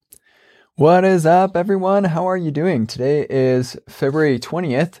What is up, everyone? How are you doing? Today is February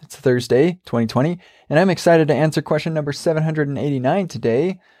 20th. It's Thursday, 2020, and I'm excited to answer question number 789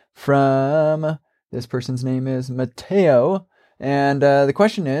 today from this person's name is Mateo. And the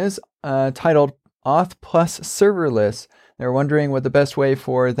question is titled Auth plus Serverless. They're wondering what the best way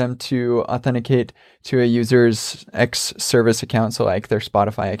for them to authenticate to a user's X service account, so like their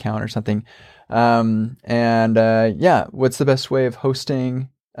Spotify account or something. What's the best way of hosting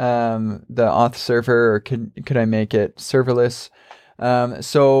the auth server, or could I make it serverless?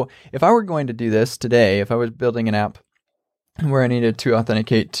 So if I were going to do this today, if I was building an app where I needed to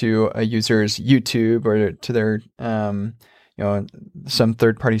authenticate to a user's YouTube or to their some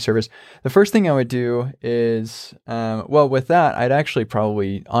third-party service, the first thing I would do is, with that, I'd actually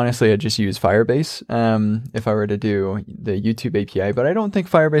I'd just use Firebase if I were to do the YouTube API, but I don't think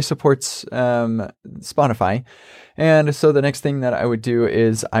Firebase supports Spotify. And so the next thing that I would do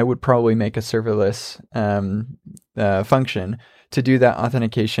is I would probably make a serverless function to do that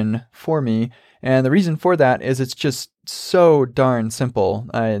authentication for me. And the reason for that is it's just so darn simple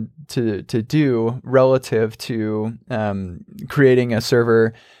to do relative to creating a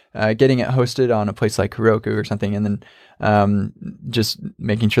server, getting it hosted on a place like Heroku or something, and then just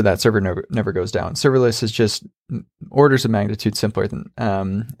making sure that server never goes down. Serverless is just orders of magnitude simpler than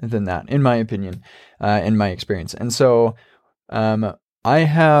that, in my opinion, in my experience. And so I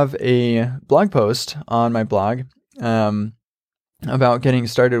have a blog post on my blog about getting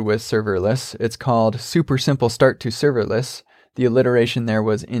started with serverless. It's called Super Simple Start to Serverless. The alliteration there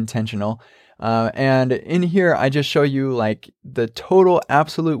was intentional. And in here, I just show you like the total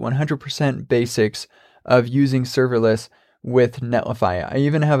absolute 100% basics of using serverless with Netlify. I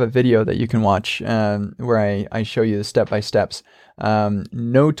even have a video that you can watch where I show you the step-by-steps.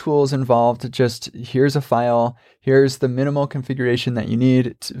 No tools involved, just here's a file, here's the minimal configuration that you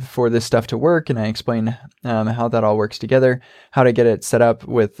need for this stuff to work, and I explain how that all works together, how to get it set up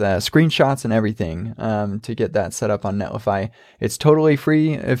with screenshots and everything to get that set up on Netlify. It's totally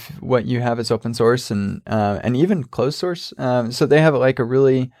free if what you have is open source and even closed source. So they have like a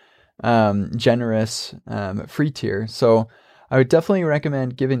really generous free tier. So I would definitely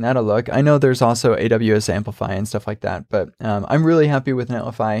recommend giving that a look. I know there's also AWS Amplify and stuff like that, but I'm really happy with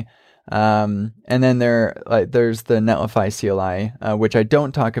Netlify. And then there's the Netlify CLI, which I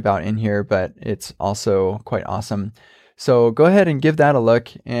don't talk about in here, but it's also quite awesome. So go ahead and give that a look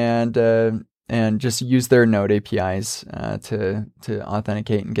and just use their Node APIs to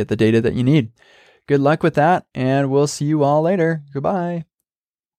authenticate and get the data that you need. Good luck with that, and we'll see you all later. Goodbye.